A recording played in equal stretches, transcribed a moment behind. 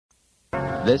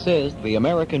This is the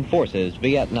American Forces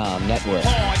Vietnam Network.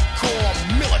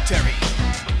 Hardcore military.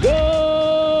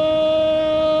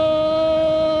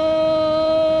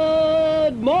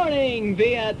 Good morning,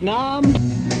 Vietnam.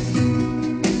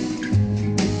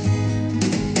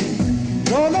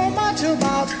 Don't know much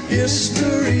about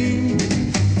history.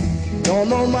 Don't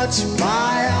know much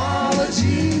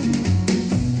biology.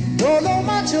 Don't know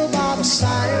much about a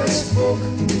science book.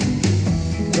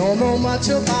 Don't know much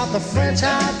about the French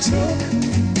I took.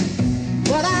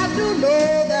 But I do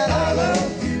know that I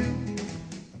love you.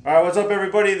 Alright, what's up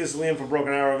everybody? This is Liam from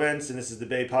Broken Arrow Events, and this is the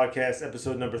BAE Podcast,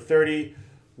 episode number 30.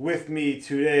 With me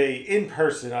today, in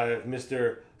person, I have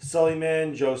Mr. Sully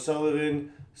Man, Joe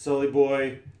Sullivan. Sully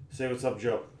Boy, say what's up,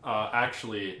 Joe.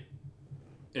 Actually,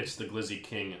 it's the Glizzy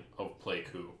King of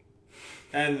Pleiku.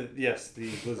 And, yes, the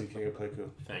Glizzy King of Pleiku.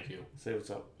 Thank you. Say what's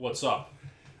up. What's up?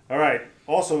 Alright,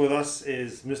 also with us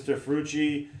is Mr.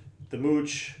 Ferrucci, the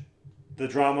Mooch, the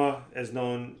Drama, as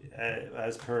known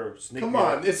as per Snake. Come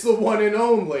on, it's the one and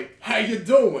only. How you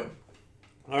doing?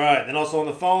 Alright, and also on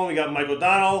the phone, we got Mike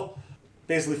O'Donnell,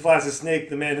 basically Flaccid Snake,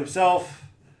 the man himself.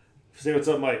 Say what's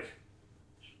up, Mike.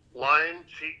 Lying,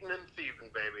 cheating, and thieving,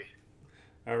 baby.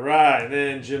 Alright, and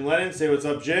then Jim Lennon. Say what's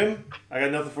up, Jim. I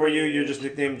got nothing for you. You're just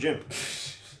nicknamed Jim.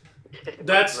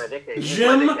 That's My nickname.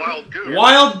 Jim Wild Goose.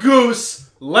 Wild Goose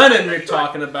Lennon you're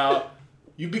talking about.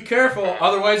 You be careful,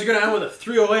 otherwise you're going to end with a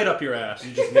 308 up your ass.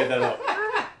 You just made that up.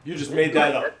 You just made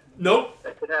that up. Nope.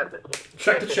 That could happen.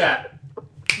 Check the chat.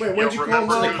 Wait, when'd you call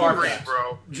remember Nick him? Clark Goose, facts.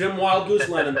 bro. Jim Wild Goose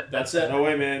Lennon. That's it. No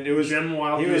way, man. It was Jim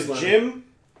Wild He Goose was Lennon. Jim,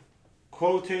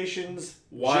 quotations,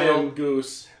 Wild Jim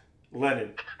Goose.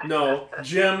 Lennon. No,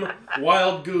 Jim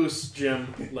Wild Goose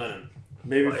Jim Lennon.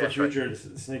 Maybe Oh, for yeah, future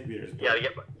snake beaters. You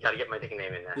gotta get my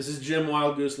nickname in there. This is Jim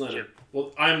Wild Goose Lennon. Jim.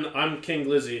 Well, I'm King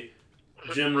Glizzy.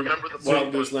 Jim Remember the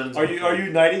Wild blue Goose ones. Lennon. Are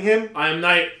you knighting him? I am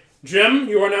knight. Jim,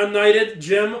 you are now knighted.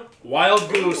 Jim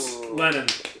Wild Goose Ooh. Lennon.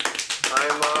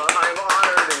 I'm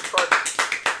honored and trust.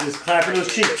 Just clapping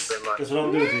those cheeks. Very much. That's what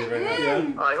I'm doing to you right now.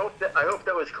 Yeah. I hope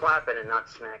that was clapping and not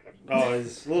smacking. Oh,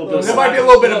 it's a little bit. There might be a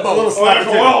little bit of A little both. slap and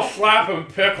Oh, tickle. well, flap and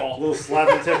A pickle. little slap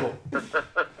and tickle.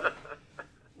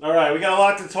 All right, we got a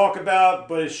lot to talk about,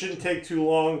 but it shouldn't take too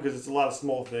long because it's a lot of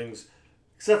small things.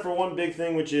 Except for one big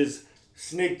thing, which is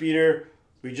Snake Beater.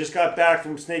 We just got back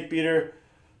from Snake Beater.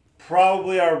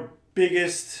 Probably our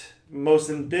biggest,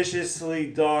 most ambitiously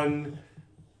done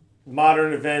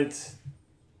modern event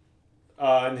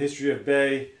in the history of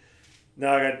BAE.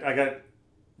 Now I got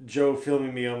Joe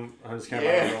filming me on his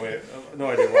camera. I don't know,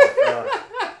 no idea why.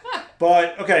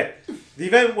 But, okay, the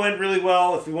event went really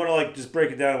well. If we want to just break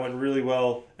it down, it went really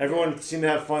well. Everyone seemed to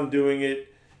have fun doing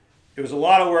it. It was a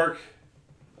lot of work,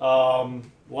 a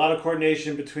lot of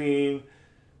coordination between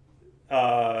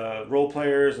role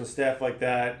players and staff like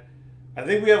that. I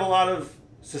think we have a lot of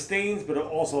sustains, but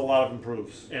also a lot of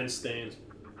improves. And stains.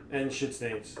 And shit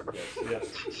stains. Yes.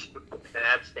 And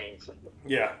abstains.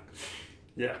 Yeah.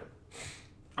 Yeah.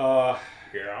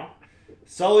 Yeah.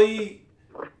 Sully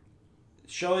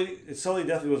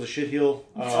definitely was a shitheel.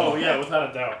 Oh, yeah,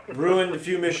 without a doubt. Ruined a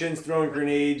few missions, throwing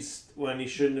grenades when he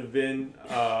shouldn't have been.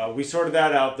 We sorted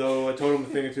that out, though. I told him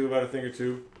about a thing or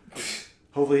two.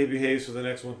 Hopefully he behaves for the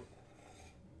next one.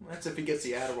 That's if he gets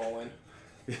the Adderall in.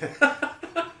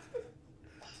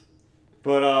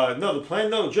 But, no, the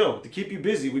plan, Joe, to keep you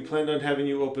busy, we planned on having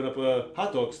you open up a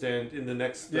hot dog stand in the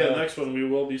next... Next one we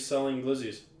will be selling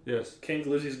glizzies. Yes. King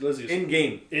Glizzy's glizzies.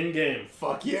 In-game. In-game.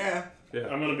 Fuck yeah. Yeah.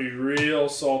 I'm going to be real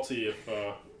salty if...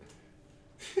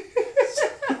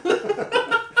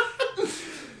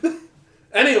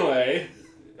 Anyway.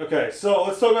 Okay, so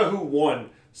let's talk about who won.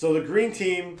 So the green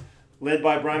team, led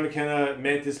by Brian McKenna,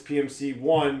 Mantis PMC,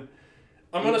 won.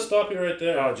 I'm going to stop you right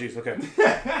there. Oh, jeez, okay.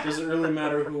 Does it really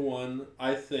matter who won?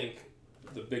 I think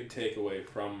the big takeaway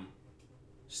from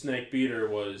Snake Beater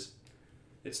was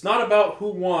it's not about who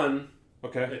won,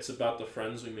 Okay. it's about the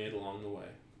friends we made along the way.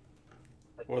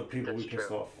 Or the people we That's pissed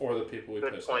true. off. Or the people we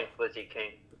Good pissed point, off. Lizzie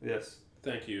King. Yes.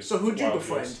 Thank you. So who'd you Wild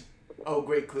befriend? Goose. Oh,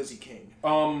 great Glizzy King.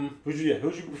 Who'd you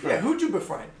prefer? Yeah, who'd you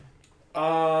befriend?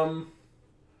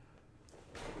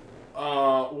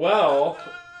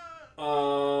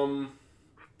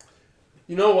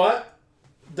 You know what?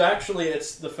 Actually,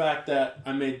 it's the fact that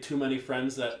I made too many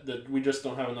friends that we just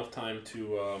don't have enough time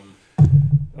to,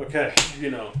 Okay.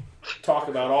 talk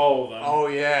about all of them. Oh,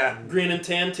 yeah. Green and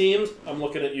tan teams, I'm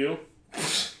looking at you.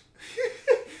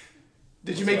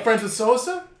 Did you make friends with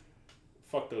Sosa?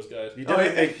 Fuck those guys. You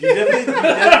definitely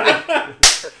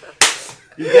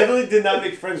did not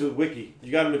make friends with Wiki.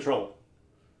 You got him in trouble.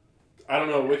 I don't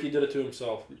know. Wiki did it to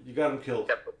himself. You got him killed.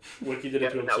 Wiki did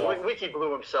it to himself. No, Wiki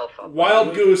blew himself up.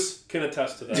 Wild Goose can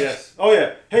attest to that. Yes. Oh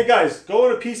yeah. Hey guys, go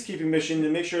on a peacekeeping mission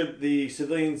and make sure the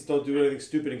civilians don't do anything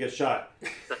stupid and get shot.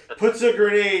 Puts a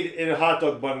grenade in a hot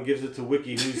dog bun and gives it to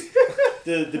Wiki, who's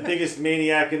the biggest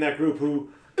maniac in that group.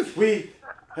 Who we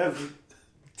have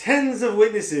tens of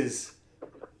witnesses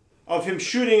of him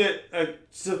shooting a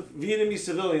Vietnamese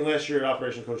civilian last year at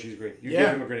Operation Cochise Green. You gave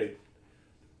him a grenade.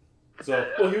 So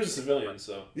Well, he was a civilian,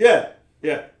 so yeah.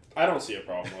 I don't see a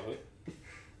problem with it.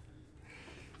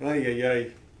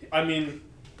 Ay. I mean,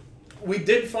 we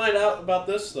did find out about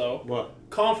this though. What?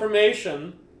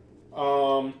 Confirmation.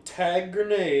 Tag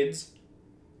grenades.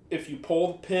 If you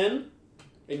pull the pin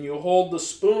and you hold the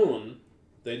spoon,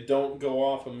 they don't go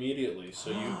off immediately.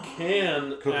 So you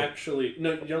can actually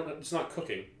no, you don't. It's not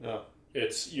cooking. No.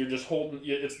 You're just holding.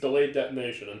 It's delayed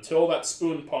detonation until that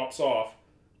spoon pops off.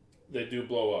 They do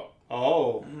blow up.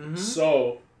 Oh. Mm-hmm.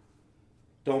 So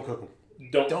Don't cook them.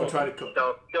 Don't try to cook.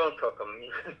 Don't cook them.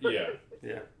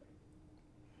 Yeah.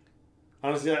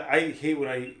 Honestly, I hate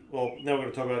when well, now we're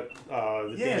going to talk about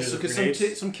the dangers of because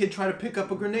grenades. some kid tried to pick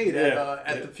up a grenade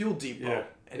at the fuel depot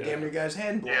and damn near guy's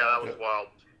hand blew. Yeah, that was wild.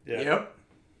 Yeah. Yep.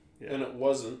 and it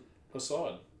wasn't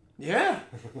Assad. Yeah.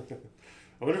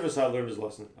 I wonder if Assad learned his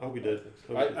lesson. I hope he did.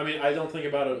 I mean, I don't think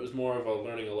about it as more of a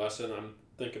learning a lesson. I'm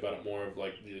think about it more of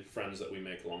like the friends that we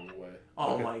make along the way.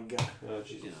 Oh Okay. my god. Oh,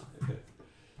 Jesus. Okay.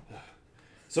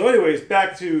 So, anyways,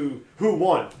 back to who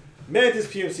won. Mantis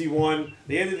PMC won.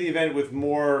 They ended the event with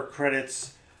more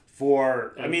credits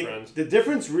for. And I mean, friends. the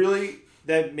difference really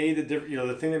that made the difference.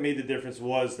 The thing that made the difference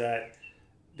was that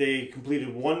they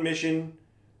completed one mission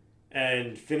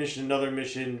and finished another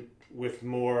mission with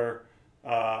more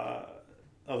of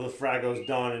the fragos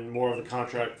done and more of the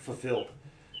contract fulfilled.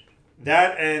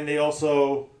 That, and they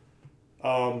also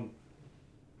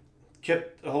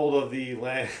kept a hold of the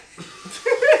land.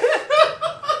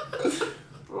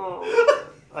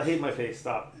 I hate my face.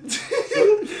 Stop.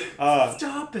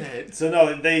 Stop it. So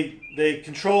no, they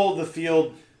controlled the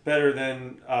field better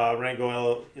than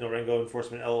Rango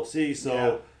Enforcement LLC.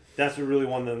 So that's what really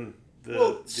won them.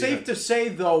 Safe to say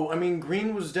though, I mean,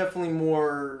 Green was definitely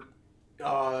more.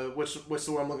 What's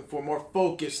the word I'm looking for? More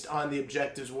focused on the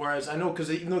objectives. Whereas I know because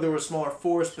even though they were a smaller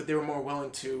force, but they were more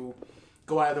willing to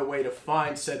go out of their way to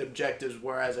find said objectives.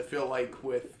 Whereas I feel like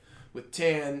with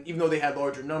Tan, even though they had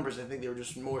larger numbers, I think they were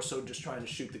just more so just trying to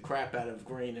shoot the crap out of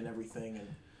Green and everything.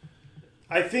 And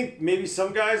I think maybe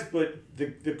some guys, but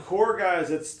the core guys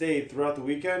that stayed throughout the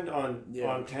weekend on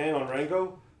Tan on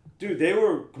Rango, dude, they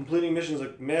were completing missions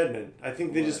like madmen. I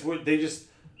think they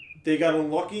got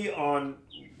unlucky on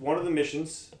one of the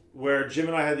missions where Jim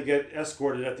and I had to get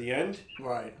escorted at the end.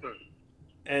 Right.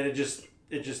 And they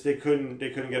couldn't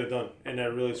get it done, and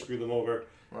that really screwed them over.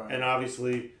 Right. And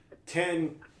obviously,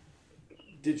 10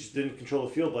 didn't control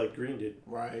the field like Green did.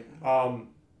 Right.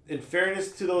 In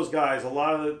fairness to those guys, a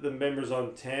lot of the members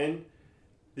on 10,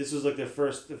 this was like their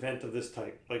first event of this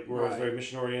type, like where it was very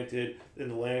mission oriented. In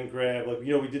the land grab, like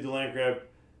we did the land grab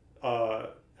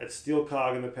at Steel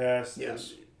Cog in the past.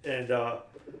 Yes. And a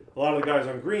lot of the guys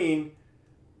on Green,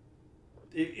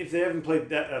 if they haven't played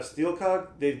that Steel Cog,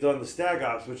 they've done the Stag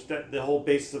Ops, which the whole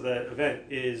basis of that event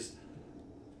is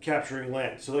capturing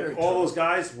land. So like all those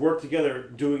guys work together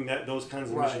doing those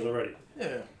kinds of missions already.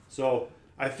 Yeah. So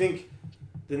I think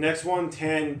the next one,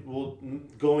 10, will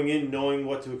going in knowing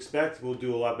what to expect, will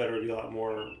do a lot better. It'll be a lot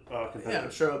more competitive. Yeah,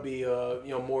 I'm sure it'll be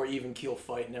more even keel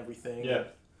fight and everything. Yeah.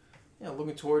 Yeah,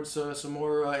 looking towards some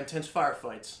more intense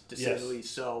firefights, to say the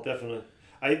least. So definitely,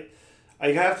 I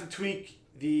have to tweak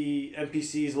the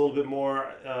NPCs a little bit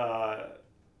more.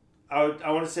 I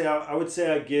would say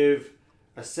I give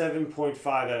a 7.5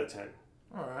 out of 10.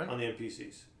 All right. On the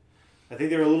NPCs. I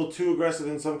think they were a little too aggressive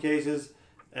in some cases,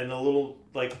 and a little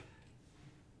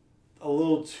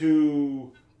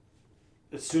too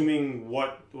assuming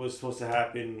what was supposed to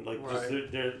happen. Like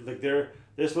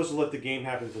they're supposed to let the game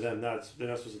happen for them. They're not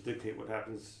supposed to dictate what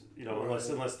happens.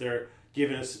 Unless they're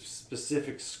given a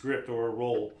specific script or a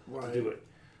role to do it.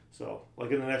 So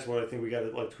like in the next one, I think we got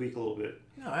to tweak a little bit.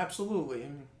 No, absolutely.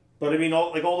 But I mean,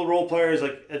 all the role players,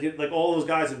 like all those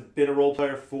guys have been a role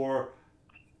player for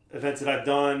events that I've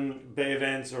done, BAE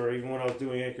events, or even when I was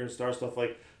doing Anchor and Star stuff.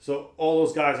 So all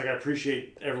those guys, I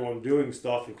appreciate everyone doing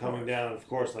stuff and coming down. Of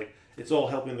course, it's all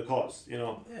helping the cause,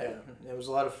 Yeah, it was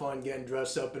a lot of fun getting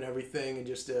dressed up and everything, and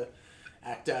just to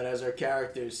act out as our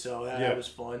characters. So that was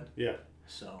fun. Yeah.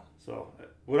 So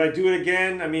would I do it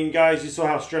again? I mean, guys, you saw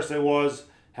how stressed I was,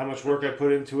 how much work I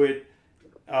put into it.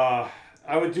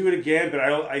 I would do it again, but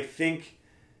I think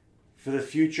for the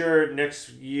future, next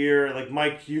year, like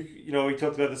Mike, we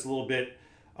talked about this a little bit.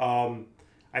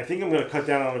 I think I'm going to cut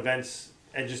down on events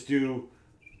and just do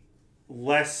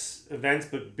less events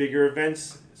but bigger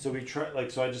events. So we try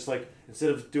so I just instead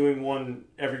of doing one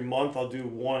every month, I'll do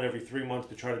one every 3 months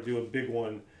to try to do a big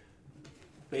one.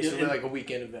 Basically like a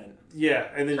weekend event. Yeah,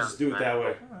 and then just do it that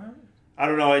way. I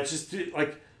don't know. It's just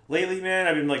lately, man.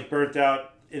 I've been burnt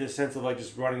out in a sense of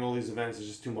just running all these events. It's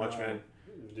just too much, man.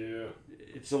 Yeah.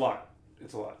 It's a lot.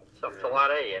 It's a lot. So it's a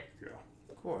lot of you. Yeah.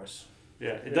 Of course.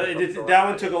 Yeah. That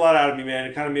one took a lot out of me, man.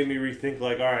 It kind of made me rethink. All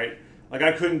right,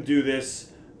 I couldn't do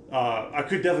this. I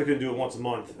definitely couldn't do it once a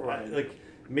month. Right.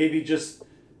 Maybe just.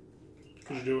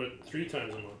 Could you do it 3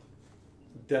 times a month?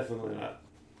 Definitely not.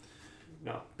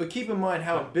 No. But keep in mind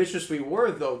how ambitious we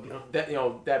were, though. That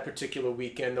that particular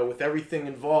weekend, though, with everything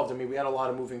involved. I mean, we had a lot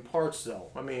of moving parts,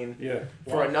 though. I mean,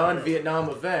 for a non-Vietnam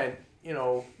event,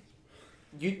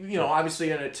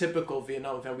 obviously in a typical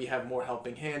Vietnam event, we have more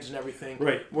helping hands and everything.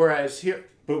 Right. Whereas here,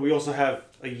 but we also have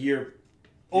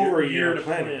over a year to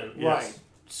plan. Yes. Right.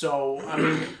 So I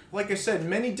mean, like I said,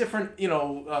 many different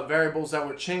variables that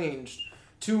were changed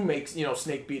to make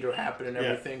Snake Beater happen and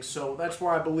everything. So that's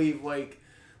why I believe like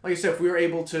I said, if we were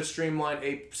able to streamline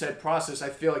a said process, I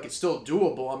feel like it's still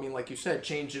doable. I mean, like you said,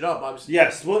 change it up. Obviously.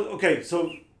 Yes. Well, okay.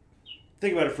 So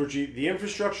think about it, Frucci. The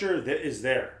infrastructure that is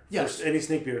there. Yes. For any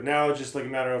Snake Beater. Now it's just a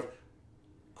matter of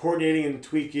coordinating and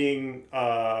tweaking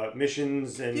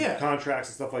missions and contracts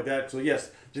and stuff like that. So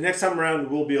yes, the next time around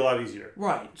will be a lot easier.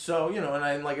 Right. So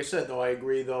and like I said, though, I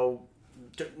agree. Though,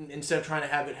 instead of trying to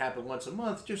have it happen once a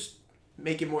month, just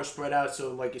make it more spread out.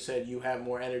 So, like you said, you have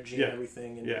more energy and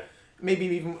everything, and maybe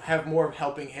even have more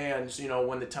helping hands.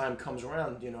 When the time comes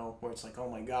around, where it's like, oh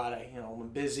my God, I'm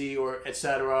busy or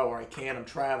etc. or I can't, I'm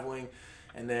traveling,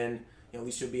 and then. At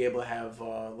least you'll be able to have,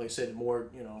 like I said, more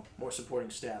supporting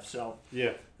staff. So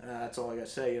that's all I gotta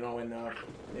say.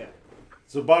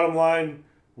 So bottom line,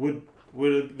 would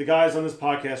the guys on this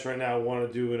podcast right now want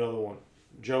to do another one?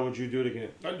 Joe, would you do it again?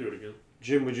 I'd do it again.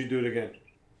 Jim, would you do it again?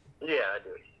 Yeah, I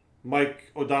do it.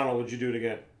 Mike O'Donnell, would you do it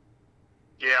again?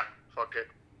 Yeah, fuck it.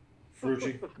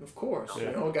 Frucci? Of course.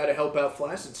 Yeah. Got to help out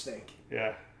Flash and Snake.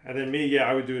 Yeah. And then me,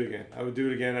 I would do it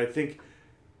again. I think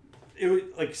it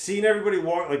would, seeing everybody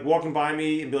walking by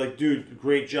me and be like, dude,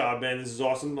 great job, man, this is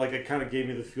awesome. It kind of gave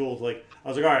me the fuel. I was like,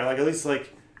 all right, at least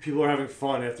people are having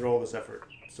fun after all this effort.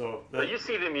 So you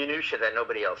see the minutia that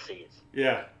nobody else sees.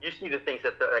 Yeah. You see the things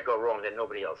that go wrong that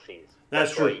nobody else sees.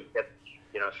 That's true.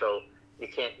 So you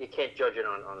can't judge it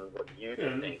on what you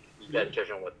think. You got to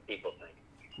judge on what people think.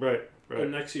 Right.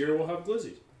 And next year we'll have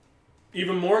glizzies.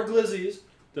 Even more glizzies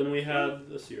than we had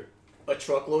this year. A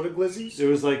truckload of glizzies? It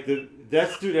was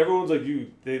dude, everyone's like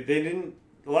you. They didn't,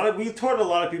 we taught a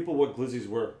lot of people what glizzies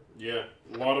were. Yeah,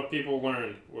 a lot of people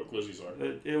learned what glizzies are.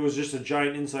 It was just a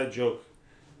giant inside joke.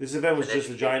 This event was just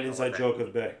a giant inside joke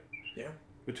of the BAE. Yeah.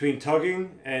 Between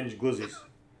tugging and glizzies.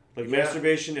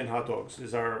 Masturbation and hot dogs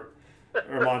is our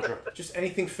mantra. Just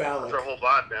anything phallic. It's our whole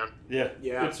vibe, man. Yeah.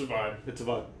 Yeah. It's a vibe. It's a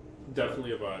vibe.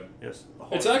 Definitely a vibe. Yes.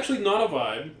 It's actually not a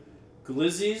vibe.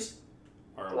 Glizzies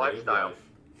are a lifestyle. way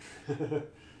of life.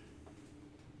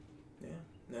 Yeah.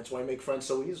 That's why I make friends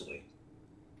so easily.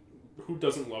 Who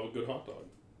doesn't love a good hot dog?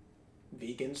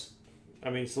 Vegans. I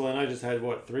mean, Sully and I just had,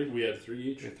 3? We had 3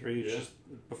 each. We had 3 each just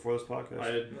before this podcast. I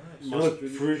had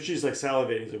Frucci's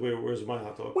salivating. He's like, where's my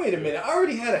hot dog? Wait a minute. I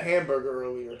already had a hamburger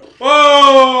earlier.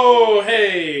 Oh,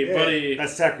 hey, buddy.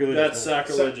 That's sacrilegious. That's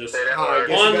sacrilegious.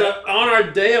 On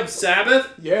our day of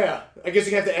Sabbath? Yeah. I guess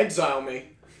you have to exile me.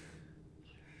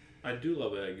 I do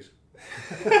love eggs.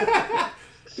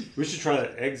 We should try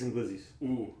that. Eggs and glizzies.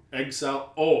 Ooh, egg salad.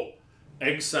 Oh,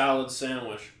 egg salad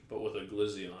sandwich, but with a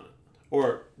glizzy on it.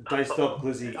 Or diced up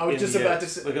glizzy. I was just about to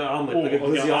say. Like an omelet. Ooh, like a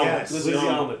glizzy omelet. yes. Glizzy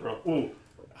omelet, bro. Ooh,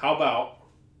 how about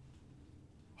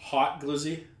hot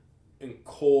glizzy and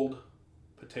cold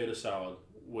potato salad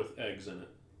with eggs in it?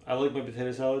 I like my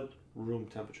potato salad room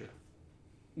temperature.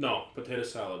 No, potato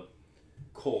salad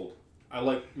cold. I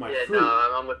like my Yeah, fruit. no,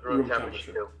 I'm with room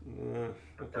temperature too. Okay.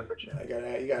 Temperature.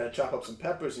 You gotta chop up some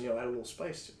peppers and add a little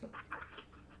spice to them.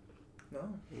 No?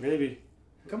 Maybe.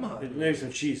 Come on. Maybe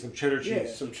some cheese, some cheddar cheese. Yeah.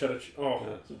 Some cheddar cheese. Oh.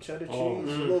 Yeah. Some cheddar cheese. Oh. A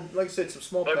little, like I said, some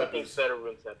small Everything's peppers. better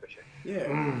room temperature. Yeah.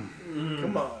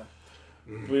 Come on.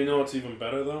 Do you know what's even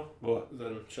better though? What?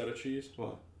 Than cheddar cheese?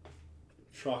 What?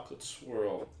 Chocolate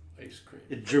swirl ice cream.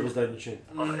 It dribbles down your chin.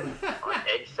 On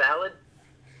egg salad?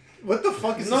 What the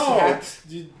fuck is this? No, hat? it's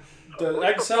the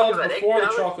egg salad about egg before the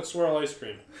salad? chocolate swirl ice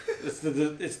cream.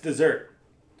 It's dessert.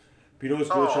 But you know what's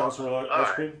good with chocolate swirl ice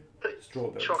alright. cream?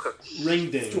 Strawberries. Chocolate. Ring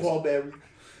dings. Strawberry.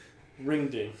 Ring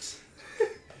dings.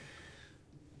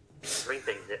 Ring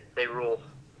things. They rule.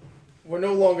 We're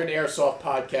no longer an airsoft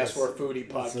podcast. We're a foodie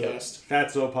podcast.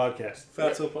 Fatso podcast.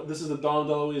 Fatso. This is the Don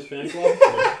DeLuise fan club.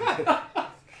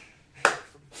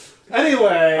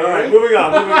 Anyway. All right, moving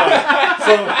on.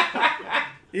 So,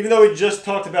 even though we just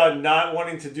talked about not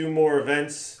wanting to do more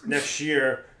events next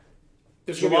year,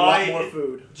 There's going to be a lot more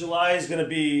food. July is going to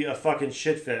be a fucking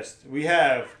shitfest. We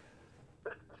have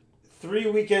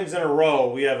 3 weekends in a row.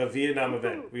 We have a Vietnam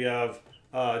event. We have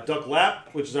Duck Lap,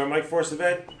 which is our Mike Force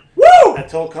event. Woo! At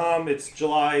Tolcom, it's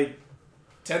July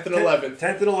 10th and 11th.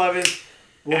 10th and 11th.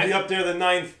 We'll be up there the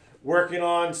 9th working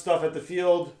on stuff at the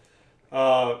field.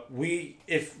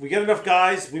 If we get enough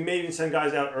guys, we may even send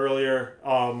guys out earlier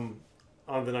on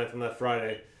the 9th on that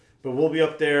Friday. But we'll be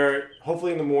up there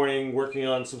hopefully in the morning working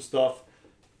on some stuff,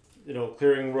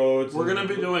 clearing roads. We're going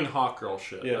to be doing hot girl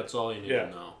shit. Yeah. That's all you need to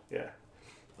know. Yeah.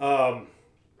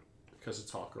 Because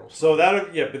it's hot girl shit. So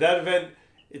but that event,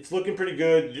 it's looking pretty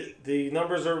good. The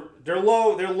numbers they're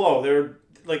low. They're low. They're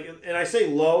and I say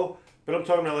low, but I'm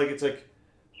talking about it's like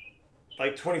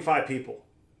 25 people.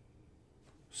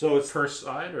 So it's per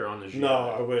side or on the GI?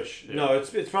 No, I wish. Yeah. No,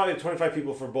 it's probably 25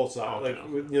 people for both sides.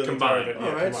 Okay. Combined.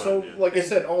 All right, so like I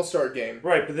said, all-star game.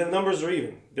 Right, but the numbers are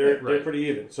even. They're pretty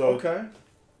even. So okay.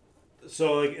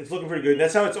 So it's looking pretty good.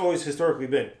 That's how it's always historically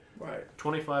been. Right.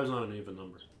 25 is not an even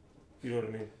number. You know what I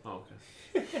mean? Oh, okay.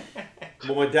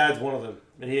 Well, my dad's one of them,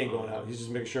 and he ain't going out. He's just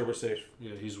making sure we're safe.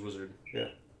 Yeah, he's a wizard. Yeah.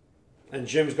 And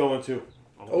Jim's going too.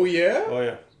 Oh yeah? Oh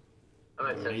yeah.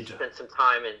 I'm going to spend some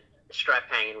time and strap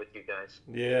hanging with you guys.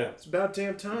 Yeah. It's about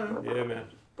damn time. Yeah, man.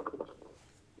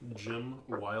 Jim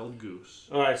Wild Goose.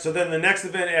 All right, so then the next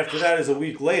event after that is a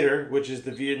week later, which is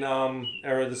the Vietnam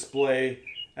era display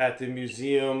at the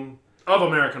Museum of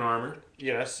American Armor.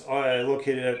 Yes,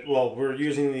 located at, we're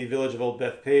using the Village of Old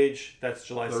Bethpage. That's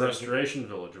July 17th. The Restoration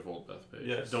Village of Old Bethpage.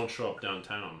 Yes. Don't show up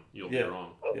downtown. You'll be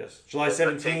wrong. Yes. July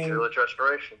 17th. Village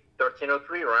Restoration.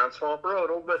 1303, Round Swamp Road,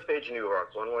 Old Bethpage, New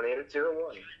York,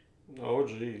 11801. Oh,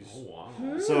 jeez. Oh,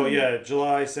 wow. So,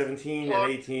 July 17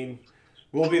 and 18.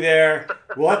 We'll be there.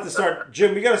 We'll have to start.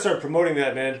 Jim, we got to start promoting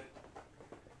that, man.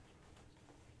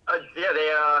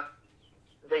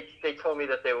 They told me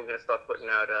that they were going to start putting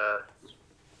out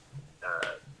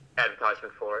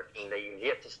advertisement for it, and they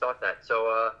yet to start that.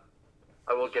 So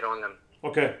I will get on them.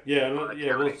 Okay. Yeah.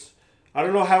 I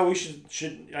don't know how we should.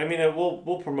 I mean,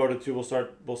 we'll promote it too. We'll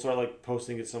start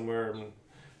posting it somewhere.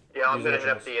 Yeah, I'm going to hit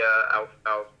up the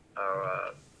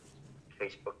our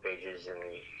Facebook pages, and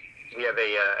we have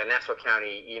a Nassau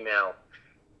County email.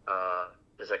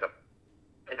 There's like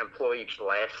an employee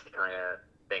blast kind of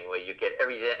thing where you get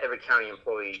every county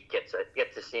employee gets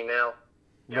this email,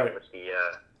 right, with the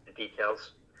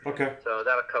details. Okay. So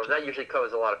that usually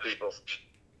covers a lot of people.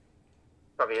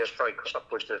 Probably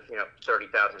upwards of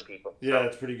 30,000 people. Yeah, so,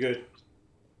 that's pretty good.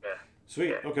 Yeah. Sweet.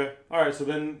 Yeah. Okay. All right. So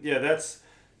then,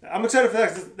 I'm excited for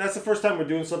that. That's the first time we're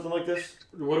doing something like this.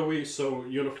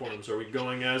 Uniforms? Are we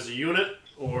going as a unit,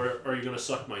 or are you going to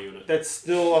suck my unit? That's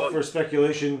still up for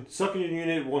speculation. Sucking your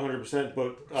unit 100%,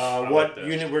 but what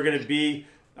unit we're going to be,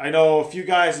 I know a few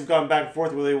guys have gone back and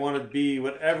forth where they want to be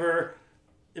whatever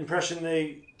impression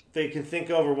they can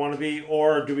think of or want to be,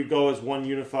 or do we go as one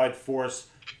unified force,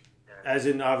 as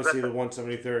in obviously the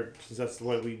 173rd, since that's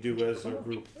what we do as a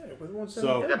group.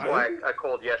 So that's why I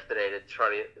called yesterday to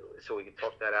try so we could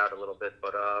talk that out a little bit.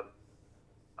 But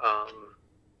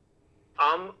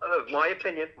my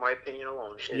opinion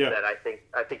alone is that I think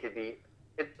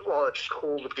it's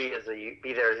cool to be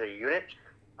there as a unit.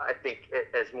 I think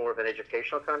as more of an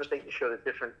educational kind of thing to show the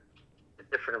different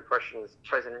impressions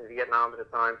present in Vietnam at the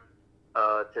time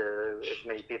to as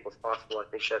many people as possible. I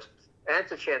think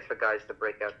it's a chance for guys to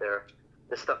break out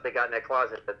the stuff they got in their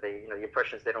closet that the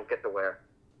impressions they don't get to wear.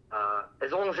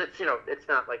 As long as it's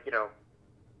not like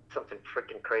something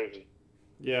freaking crazy.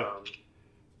 Yeah.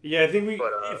 I think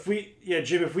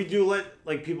Jim, if we do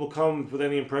let people come with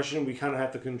any impression, we kind of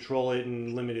have to control it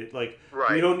and limit it.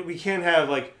 We can't have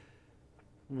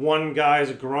one guy is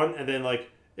a grunt and then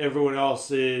everyone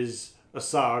else is a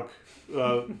SOG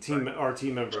our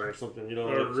team member or something,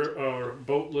 or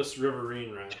boatless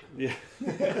riverine rat. Yeah.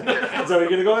 Is that what you're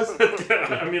gonna go as?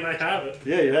 I mean, I have it.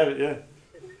 Yeah, you have it. Yeah.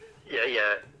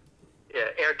 Yeah.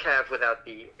 Air cav without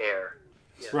the air.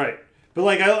 Yeah. Right. But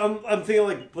I'm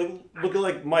thinking look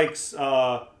at Mike's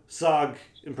SOG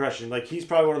impression. He's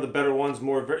probably one of the better ones.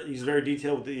 He's very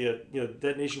detailed with the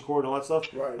detonation cord and all that stuff.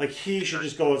 Right. He should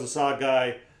just go as a SOG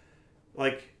guy.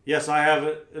 Yes, I have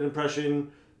an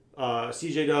impression.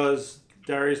 CJ does.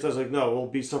 Darius does. No, we'll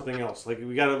be something else.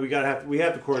 We have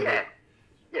to coordinate.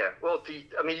 Yeah. Well,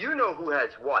 you know who has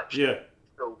what. Yeah.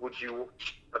 So would you?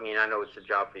 I know it's a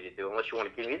job for you to do. Unless you want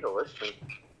to give me the list. You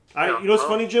know what's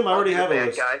funny, Jim? I already have a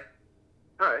list. Guy.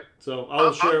 All right. So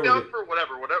I'll share I'm it down with you. for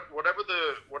whatever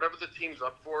the team's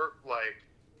up for. Like,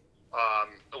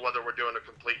 whether we're doing a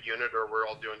complete unit or we're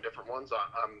all doing different ones,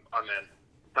 I'm in.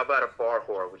 How about a bar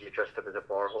whore? Would you dress up as a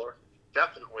bar whore?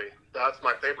 Definitely. That's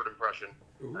my favorite impression.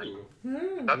 Ooh.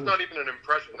 That's not even an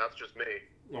impression. That's just me.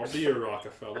 I'll be your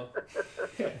Rockefeller.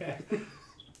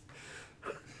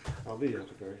 I'll be here,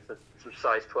 Barry. Some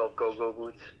size 12 go-go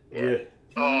boots. Yeah.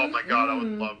 Oh my god, I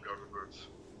would love go-go boots.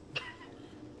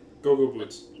 Go-go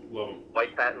boots. Love them.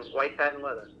 White patent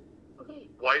leather.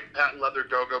 White patent leather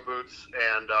go-go boots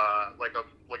and like a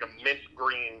mint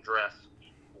green dress.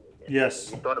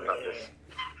 Yes. You thought about this?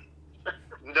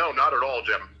 No, not at all,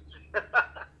 Jim.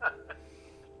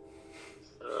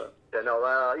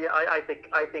 I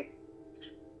think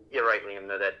you're right, Liam.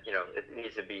 That it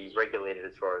needs to be regulated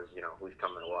as far as who's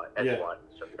coming what.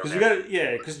 So because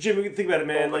because Jim, we can think about it,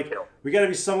 man. Like we got to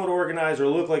be somewhat organized or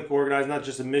look like organized, not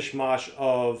just a mishmash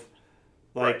of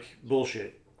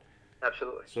bullshit.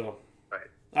 Absolutely. So. Right.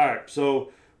 All right.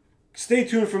 So stay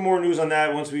tuned for more news on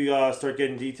that once we start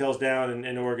getting details down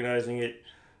and organizing it.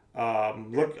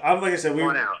 Like I said, we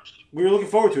were looking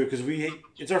forward to it because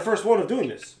it's our first one of doing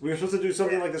this. We were supposed to do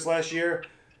something like this last year.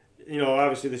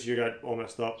 Obviously this year got all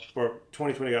messed up, or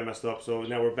 2020 got messed up. So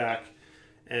now we're back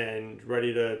and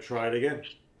ready to try it again.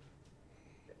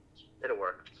 It'll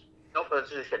work. No, but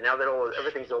as I said, now that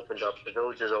everything's opened up, the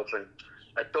village is open.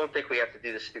 I don't think we have to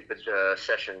do the stupid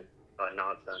session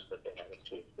nonsense that they had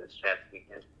this past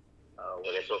weekend,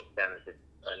 where they broke it down into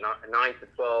 9 to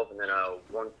 12 and then a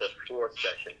 1 to 4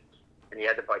 session. And you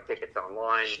had to buy tickets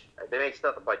online. They may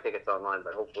still have to buy tickets online,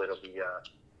 but hopefully it'll be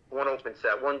one open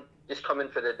set. One, just come in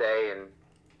for the day and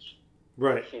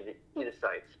see the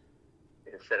sites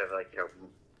instead of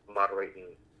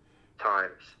moderating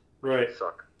times. Right.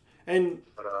 Suck. And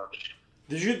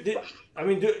do you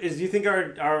think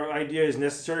our idea is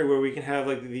necessary where we can have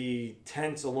the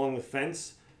tents along the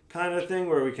fence kind of thing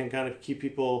where we can kind of keep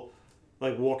people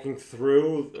walking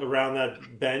through around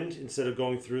that bend instead of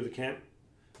going through the camp?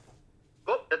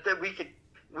 Well,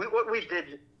 what we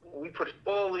did, we put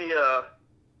all the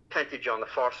tentage on the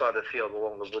far side of the field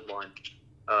along the wood line.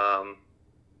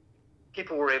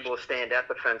 People were able to stand at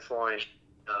the fence line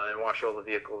and watch all the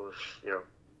vehicles, do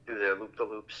their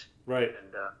loop-the-loops. Right.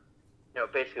 And,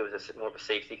 basically it was more of a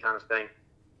safety kind of thing.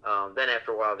 Then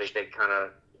after a while,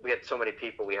 we had so many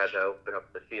people, we had to open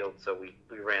up the field, so we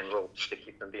ran ropes to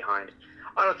keep them behind.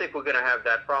 I don't think we're going to have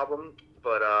that problem,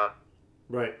 but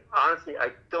right. Honestly,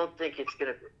 I don't think it's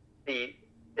going to be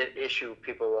an issue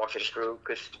people walking through,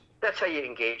 because that's how you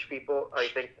engage people, I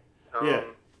think.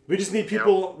 We just need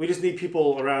people. We just need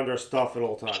people around our stuff at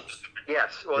all times.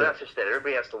 Yes, well, that's just it.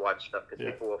 Everybody has to watch stuff because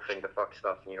people will finger fuck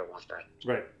stuff, and you don't want that.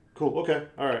 Right. Cool. Okay.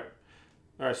 All right.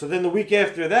 So then the week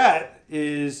after that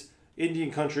is Indian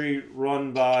Country,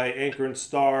 run by Anchor and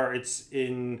Star. It's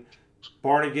in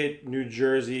Barnegat, New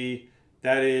Jersey.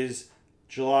 That is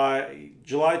July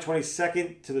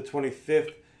 22nd to the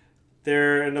 25th.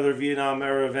 They're another Vietnam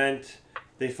era event.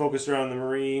 They focus around the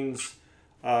Marines.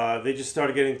 They just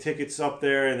started getting tickets up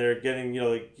there, and they're getting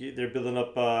they're building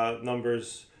up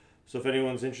numbers. So if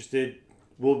anyone's interested,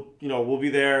 we'll be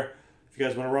there. If you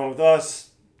guys want to run with us,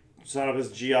 sign up as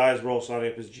GIs. We're all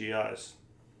signing up as GIs.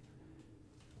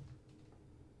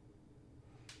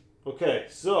 Okay,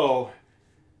 so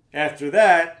after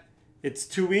that, it's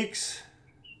 2 weeks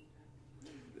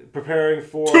preparing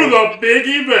for to the big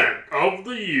event of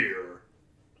the year,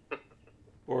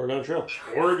 Oregon Trail.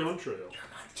 Oregon Trail.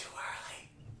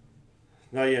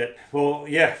 Not yet. Well,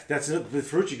 yeah, that's the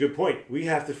Ferrucci. Good point. We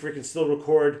have to freaking still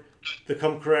record the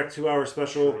Come Correct 2-hour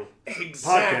special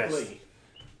podcast.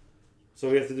 So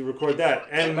we have to record that.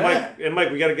 And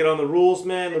Mike, we got to get on the rules,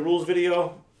 man. The rules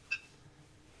video.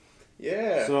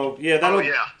 Yeah. So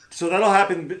So that'll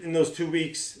happen in those 2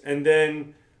 weeks, and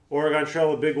then Oregon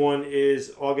Trail, the big one,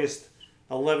 is August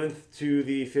 11th to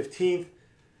the 15th.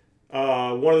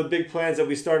 One of the big plans that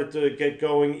we started to get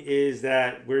going is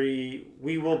that we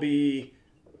will be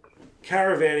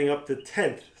caravanning up the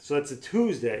 10th. So that's a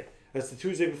Tuesday. That's the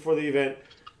Tuesday before the event.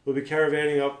 We'll be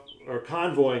caravanning up, or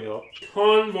convoying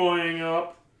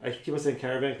up. I keep on saying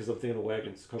caravan because I'm thinking of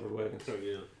wagons, covered wagons. Oh,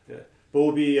 yeah. But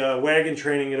we'll be wagon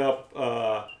training it up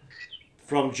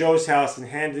from Joe's house in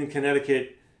Hamden,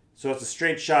 Connecticut. So it's a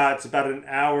straight shot. It's about an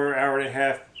hour and a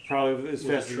half, probably as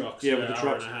fast as trucks. with the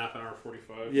trucks. Hour and a half, hour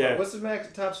 45. Yeah. What's the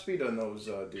max top speed on those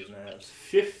dudes and a halves?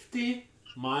 50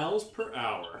 miles per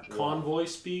hour. Wow. Convoy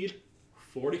speed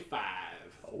 45.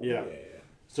 Oh, yeah.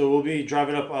 So we'll be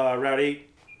driving up Route 8.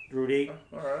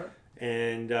 All right.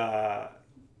 And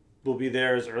we'll be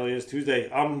there as early as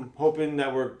Tuesday. I'm hoping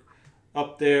that we're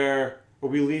up there, or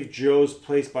we leave Joe's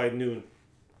place by noon.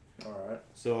 All right.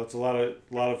 So it's a lot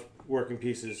of working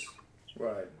pieces.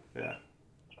 Right. Yeah.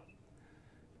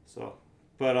 So,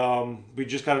 but we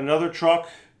just got another truck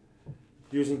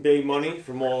using BAE money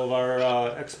from all of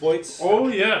our exploits. Oh,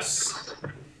 yes.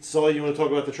 Sully, you want to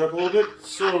talk about the truck a little bit?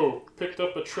 So, picked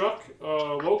up a truck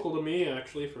local to me,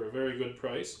 actually, for a very good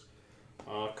price.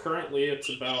 Currently, it's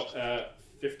about at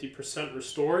 50%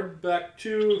 restored, back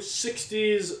to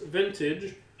 60s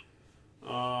vintage.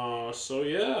 So,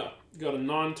 yeah, got a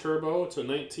non-turbo. It's a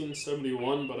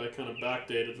 1971, but I kind of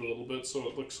backdated it a little bit, so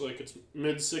it looks like it's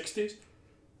mid-60s.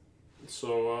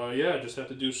 So, yeah, just had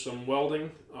to do some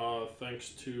welding, thanks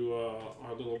to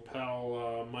our little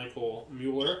pal Michael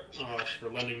Mueller for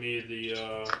lending me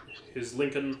his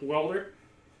Lincoln welder.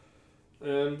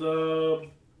 And,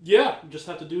 yeah, just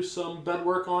have to do some bed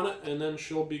work on it, and then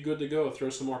she'll be good to go.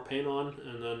 Throw some more paint on,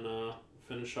 and then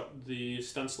finish up the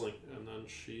stenciling, and then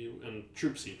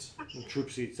troop seats. And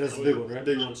troop seats, that's the big one, right?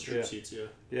 Big one's troop seats, yeah.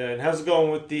 Yeah, and how's it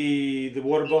going with the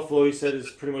Water Buffalo? You said is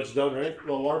pretty much done, right?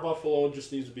 Well, Water Buffalo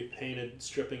just needs to be painted.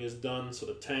 Stripping is done, so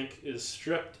the tank is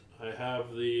stripped. I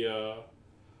have the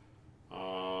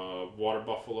Water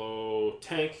Buffalo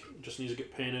tank, just needs to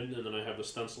get painted, and then I have the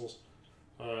stencils.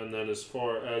 And then as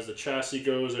far as the chassis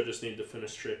goes, I just need to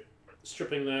finish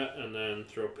stripping that, and then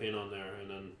throw paint on there, and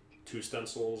then 2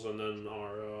 stencils, and then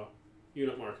our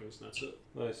unit markings, and that's it.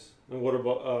 Nice. And not Water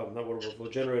Buffalo,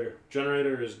 generator.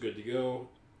 Generator is good to go.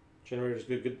 Generator's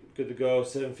good to go.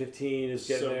 715 is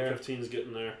getting there. 715 is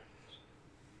getting there.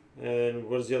 And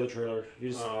what is the other trailer?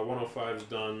 105 is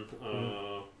done.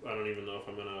 I don't even know if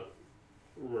I'm gonna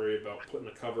worry about putting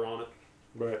a cover on it.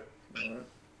 Right. I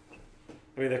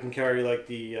mean, that can carry like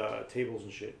the tables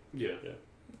and shit. Yeah.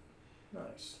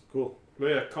 Nice. Cool. But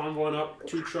yeah, convoying up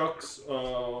 2 trucks.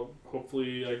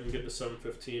 Hopefully, I can get the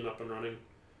 715 up and running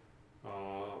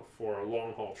for a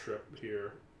long haul trip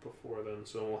here before then.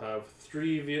 So we'll have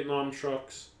 3 Vietnam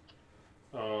trucks,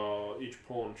 each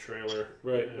pulling a trailer.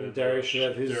 Right. And Darius should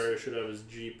have his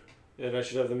Jeep. And I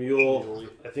should have the mule.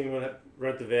 I think I'm gonna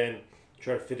rent the van,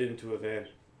 try to fit it into a van.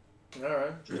 All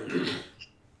right.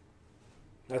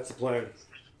 That's the plan.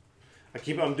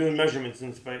 I'm doing measurements,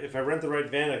 and if I rent the right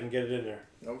van, I can get it in there.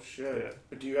 Oh shit! Yeah.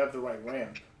 But do you have the right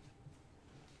ramp?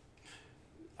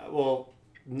 Well,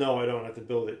 no, I don't have to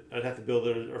build it. I'd have to build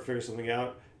it or figure something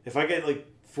out. If I get like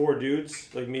 4 dudes,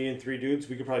 like me and 3 dudes,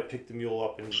 we could probably pick the mule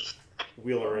up and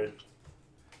wheel her in.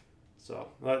 So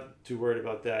I'm not too worried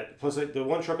about that. Plus, the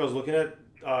one truck I was looking at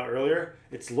earlier,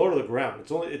 it's low to the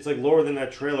ground. It's like lower than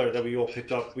that trailer that we all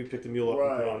picked up. We picked the mule up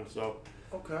and put on. So.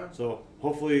 Okay. So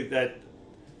hopefully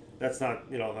that's not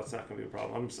going to be a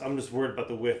problem. I'm just worried about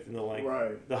the width and the length.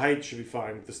 Right. The height should be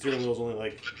fine. The steering wheel is only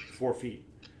like 4 feet.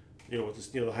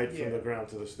 With the height from the ground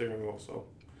to the steering wheel. So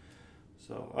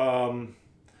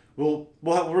we'll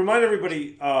remind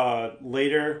everybody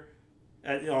later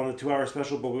on the 2-hour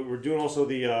special, but we're doing also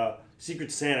the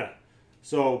Secret Santa.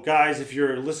 So guys, if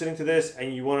you're listening to this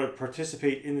and you want to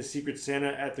participate in the Secret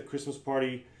Santa at the Christmas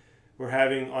party we're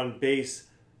having on base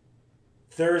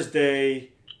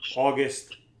Thursday,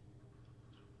 August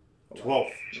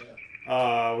 12th. Yeah.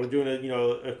 We're doing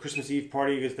a Christmas Eve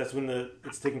party because that's when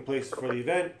it's taking place for the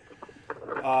event.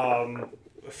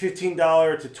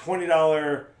 $15 to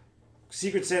 $20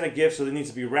 Secret Santa gift, so it needs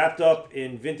to be wrapped up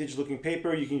in vintage-looking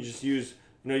paper. You can just use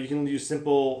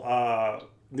simple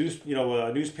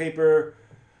newspaper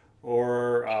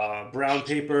or brown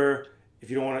paper if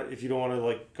you don't want to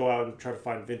like go out and try to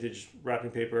find vintage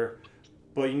wrapping paper.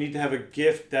 But you need to have a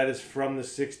gift that is from the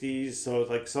 60s, so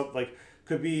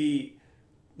could be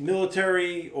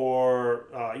military or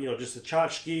just a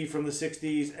tchotchke from the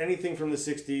 60s, anything from the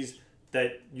 60s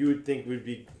that you would think would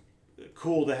be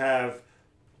cool to have.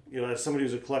 As somebody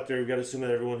who's a collector, we've got to assume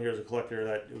that everyone here is a collector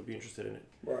that would be interested in it.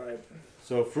 Right.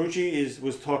 So Frucci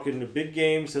was talking to big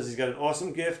game, says he's got an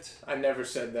awesome gift. I never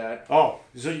said that. Oh,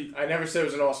 I never said it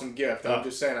was an awesome gift. I'm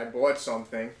just saying I bought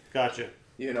something. Gotcha.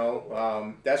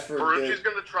 That's for. Ferrucci's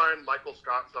going to try and Michael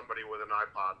Scott somebody with an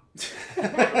iPod.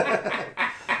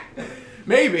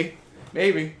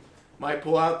 Maybe. Might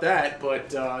pull out that,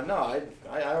 but no,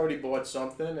 I already bought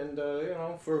something, and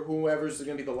for whoever's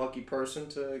going to be the lucky person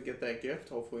to get that gift,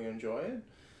 hopefully you enjoy it.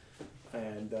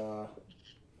 And other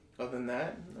than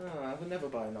that, I would never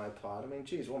buy an iPod. I mean,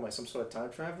 geez, what am I, some sort of time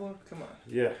traveler? Come on.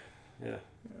 Yeah.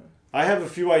 I have a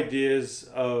few ideas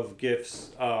of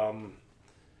gifts.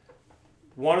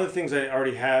 One of the things I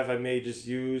already have, I may just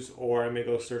use, or I may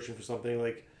go searching for something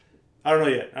like. I don't know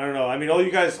yet. I don't know. I mean, all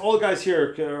the guys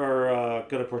here are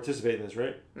going to participate in this,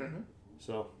 right? Mm-hmm.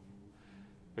 So,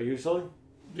 are you, Sully?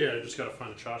 Yeah, I just got to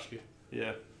find a tchotchke.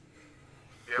 Yeah.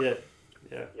 Yep.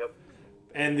 Yeah. Yep.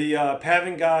 And the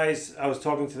Pavin guys, I was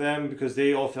talking to them because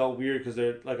they all felt weird because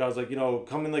they're like, I was like,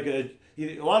 come in like a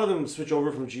lot of them switch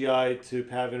over from GI to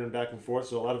Pavin and back and forth,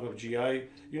 so a lot of them have GI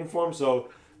uniforms, so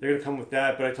they're gonna come with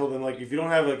that. But I told them, like, if you don't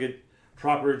have like a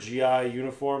proper GI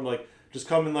uniform, like, just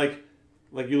come in like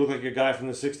you look like a guy from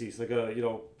the '60s, like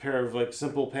a pair of like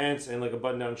simple pants and like a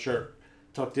button-down shirt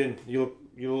tucked in. You'll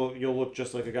look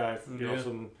just like a guy,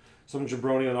 some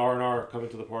jabroni on R&R coming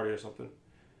to the party or something.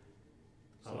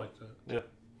 I like that. Yeah.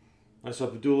 I saw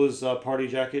Abdullah's party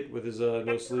jacket with his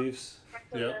no sleeves.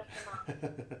 Yeah.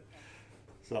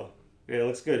 So, yeah, it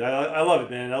looks good. I love it,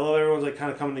 man. I love everyone's like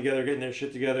kind of coming together, getting their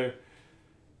shit together,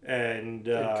 and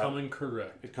coming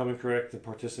correct to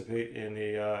participate in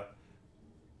a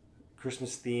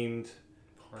Christmas-themed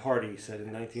party set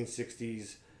in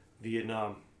 1960s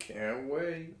Vietnam. Can't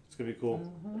wait. It's gonna be cool.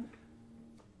 Mm-hmm.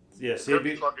 Yeah, It's gonna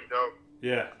be fucking dope.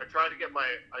 Yeah.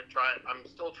 I'm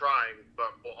still trying,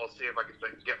 but I'll see if I can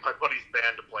get my buddy's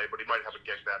band to play, but he might have a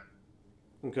gig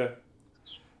then. Okay.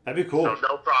 That'd be cool. So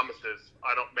no promises.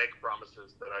 I don't make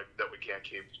promises that we can't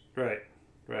keep.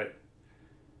 Right.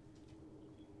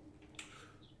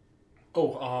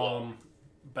 Oh,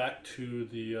 back to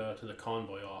the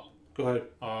convoy op. Go ahead.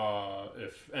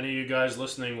 If any of you guys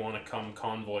listening want to come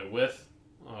convoy with,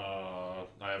 I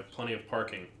have plenty of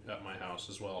parking at my house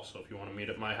as well. So if you want to meet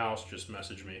at my house, just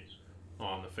message me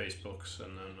on the Facebooks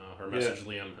and then or message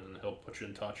Liam and he'll put you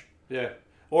in touch. Yeah.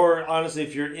 Or honestly,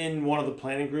 if you're in one of the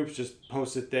planning groups, just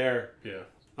post it there. Yeah.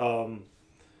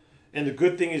 And the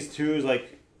good thing is too is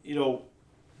like even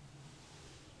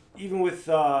with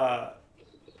guys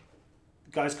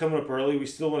coming up early, we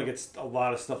still want to get a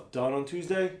lot of stuff done on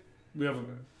Tuesday. We have a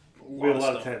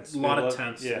lot of tents. A lot of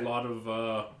tents. Yeah. A lot of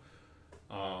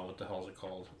what the hell is it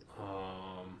called?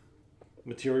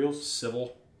 Materials.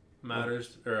 Civil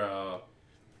matters or I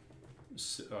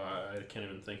can't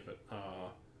even think of it.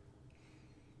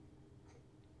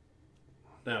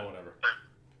 Whatever.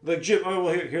 Like Jim. Oh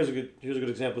well, here's a good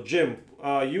example. Jim,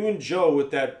 you and Joe with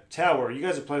that tower. You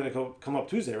guys are planning to come up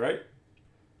Tuesday, right?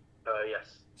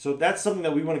 Yes. So that's something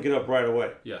that we want to get up right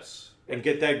away. Yes. And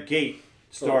get that gate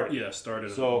started.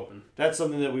 Started. So that's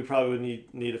something that we probably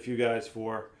would need a few guys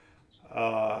for.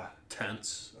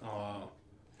 Tents,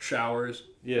 showers.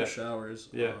 Yeah. The showers.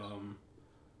 Yeah.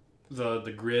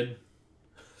 The grid.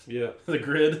 Yeah. The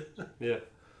grid. Yeah.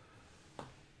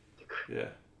 Yeah.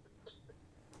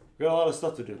 We got a lot of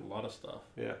stuff to do. A lot of stuff.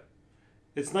 Yeah.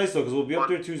 It's nice though because we'll be up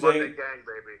there Tuesday. Monday gang,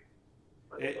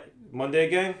 baby. Monday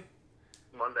gang.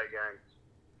 Monday gang.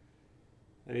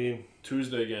 I mean,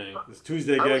 Tuesday gang. It's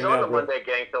Tuesday gang I was now, on the bro. Monday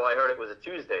gang till I heard it was a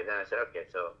Tuesday. Then I said, okay,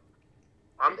 so.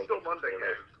 I'm still Monday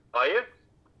gang. Are you?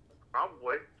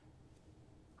 Probably.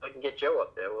 I can get Joe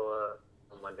up there. We'll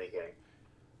on Monday gang.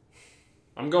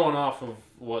 I'm going off of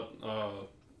what.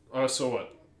 So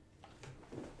what?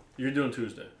 You're doing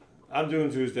Tuesday. I'm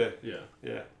doing Tuesday. Yeah.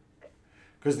 Yeah.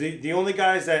 Because the only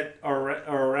guys that are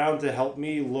around to help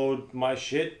me load my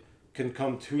shit can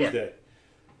come Tuesday. Yeah.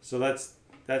 So that's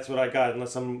what I got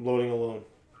unless I'm loading alone.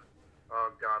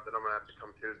 Oh God, then I'm gonna have to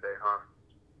come Tuesday, huh?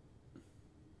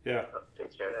 Yeah.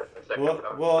 Take care of that in a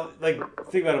second. Well, like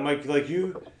think about it, Mike. Like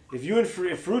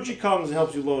if Ferrucci comes and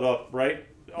helps you load up, right?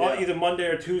 Yeah. Either Monday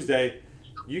or Tuesday,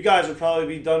 you guys would probably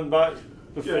be done by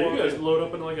before. Yeah, you guys load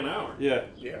up in like an hour. Yeah.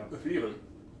 Yeah. If even.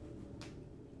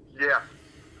 Yeah.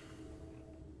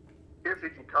 If he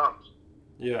can come.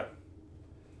 Yeah.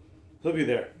 He'll be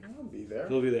there. I'll be there.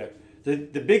 He'll be there.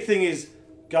 The big thing is,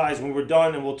 guys, when we're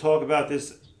done, and we'll talk about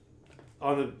this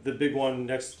on the big one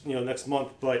next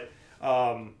month, but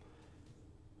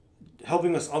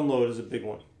helping us unload is a big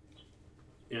one.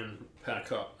 And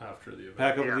pack up after the event.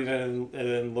 Pack up the event and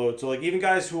then load. So like even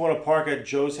guys who want to park at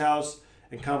Joe's house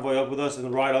and convoy up with us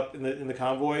and ride up in the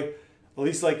convoy, at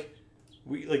least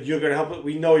you're gonna help.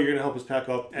 We know you're gonna help us pack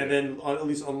up and then at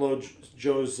least unload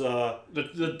Joe's.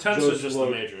 The tents is just the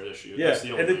major issue. Yeah, That's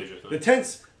the only major thing. The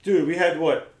tents, dude. We had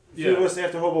what? Few of us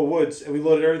after Hobo Woods, and we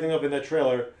loaded everything up in that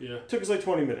trailer. Yeah. Took us like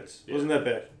 20 minutes. Wasn't that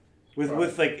bad?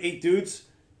 With like 8 dudes.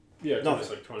 Yeah, it took nothing. us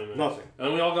like 20 minutes. Nothing. And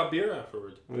then we all got beer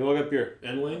afterwards. We all got beer.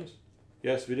 And wings.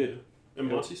 Yes, we did. And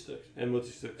mochi sticks. And mochi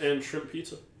sticks. And shrimp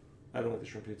pizza. I don't like the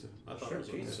shrimp pizza. I thought Shrimp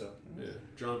it was pizza. okay. Yeah.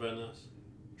 John Van Ness.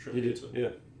 Shrimp He did. pizza. Yeah.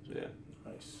 Yeah.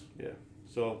 Nice. Yeah.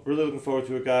 So really looking forward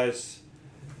to it, guys.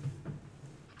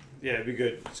 Yeah, it'd be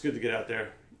good. It's good to get out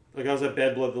there. Like I was at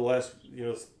Bad Blood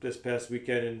this past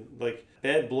weekend, and like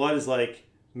Bad Blood is like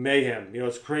mayhem.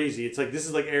 It's crazy. It's like this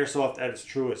is like airsoft at its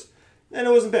truest, and it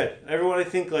wasn't bad. Everyone, I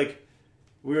think, like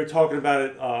we were talking about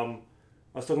it. I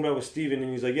was talking about it with Steven,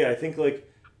 and he's like, yeah, I think like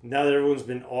now that everyone's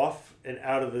been off and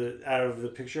out of the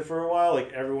picture for a while,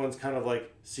 like everyone's kind of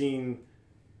like seeing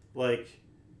like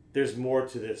there's more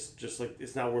to this. Just like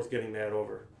it's not worth getting mad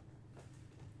over.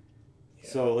 Yeah.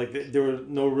 So like there were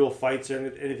no real fights or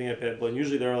anything at Bad Blood. And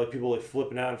usually there are like people like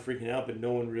flipping out and freaking out, but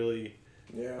no one really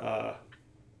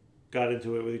got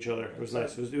into it with each other. It was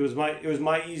nice. It was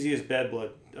my easiest Bad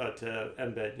Blood to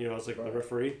embed. You know, I was like the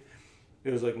referee.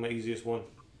 It was like my easiest one.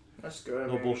 That's good.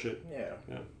 No bullshit. Yeah.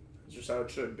 It's just how it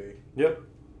should be. Yep.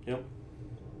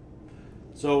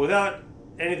 So without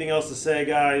anything else to say,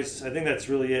 guys, I think that's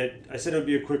really it. I said it would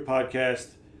be a quick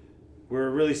podcast. We're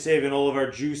really saving all of our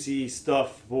juicy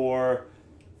stuff for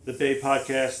the BAE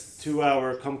podcast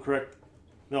 2-hour come correct.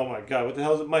 Oh my God, what the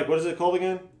hell is it, Mike? What is it called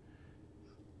again?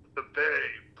 The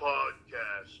BAE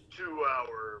podcast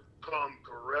 2-hour come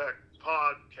correct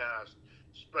podcast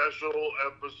special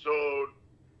episode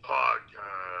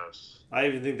podcast. I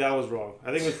even think that was wrong.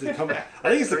 I think it's the come. I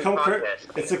think it's the come correct.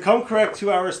 It's the come correct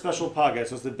 2-hour special podcast.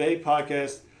 So it's the BAE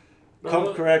podcast.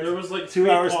 Come correct. There was like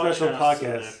 2-hour special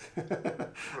podcast.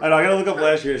 I know. I gotta look up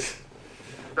last year's.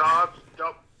 Dodge,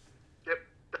 duck, dip,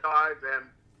 dive, and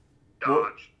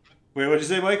dodge. Wait, what'd you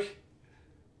say, Mike?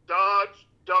 Dodge,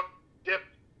 duck, dip,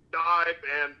 dive,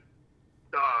 and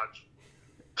dodge.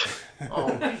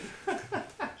 Oh.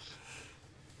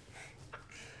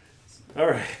 All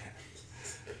right.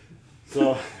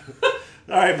 So, all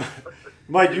right,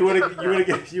 Mike, you wanna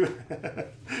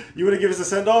give us a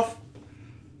send off?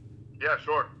 Yeah,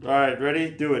 sure. All right, ready?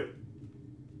 Do it.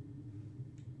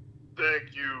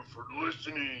 Thank you for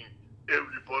listening,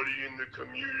 everybody in the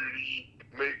community.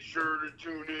 Make sure to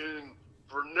tune in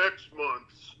for next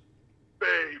month's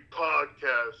BAE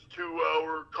podcast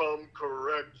 2-hour come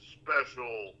correct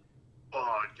special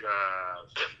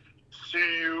podcast.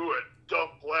 See you at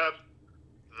Duck Lab,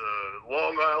 the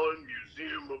Long Island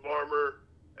Museum of Armor,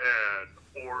 and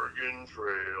Oregon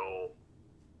Trail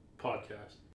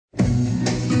podcast.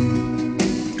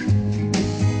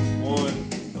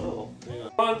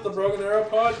 On the Broken Arrow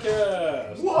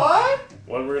podcast. What?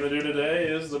 What we're going to do today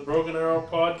is the Broken Arrow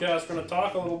podcast. We're going to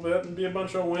talk a little bit and be a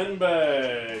bunch of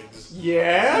windbags.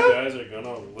 Yeah? You guys are going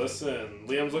to listen.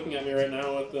 Liam's looking at me right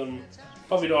now with them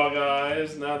puppy dog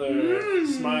eyes. Now they're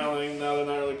smiling. Now they're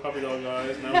not really puppy dog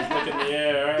eyes. Now he's looking in the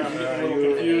air. I'm getting a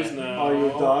little confused now. Are you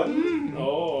done?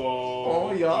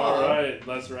 Oh yeah. All right,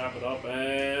 let's wrap it up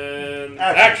and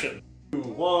action. 2,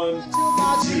 1.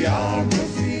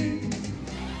 Geography.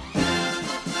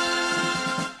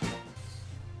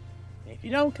 If you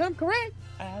don't come correct,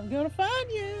 I'm gonna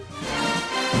find you.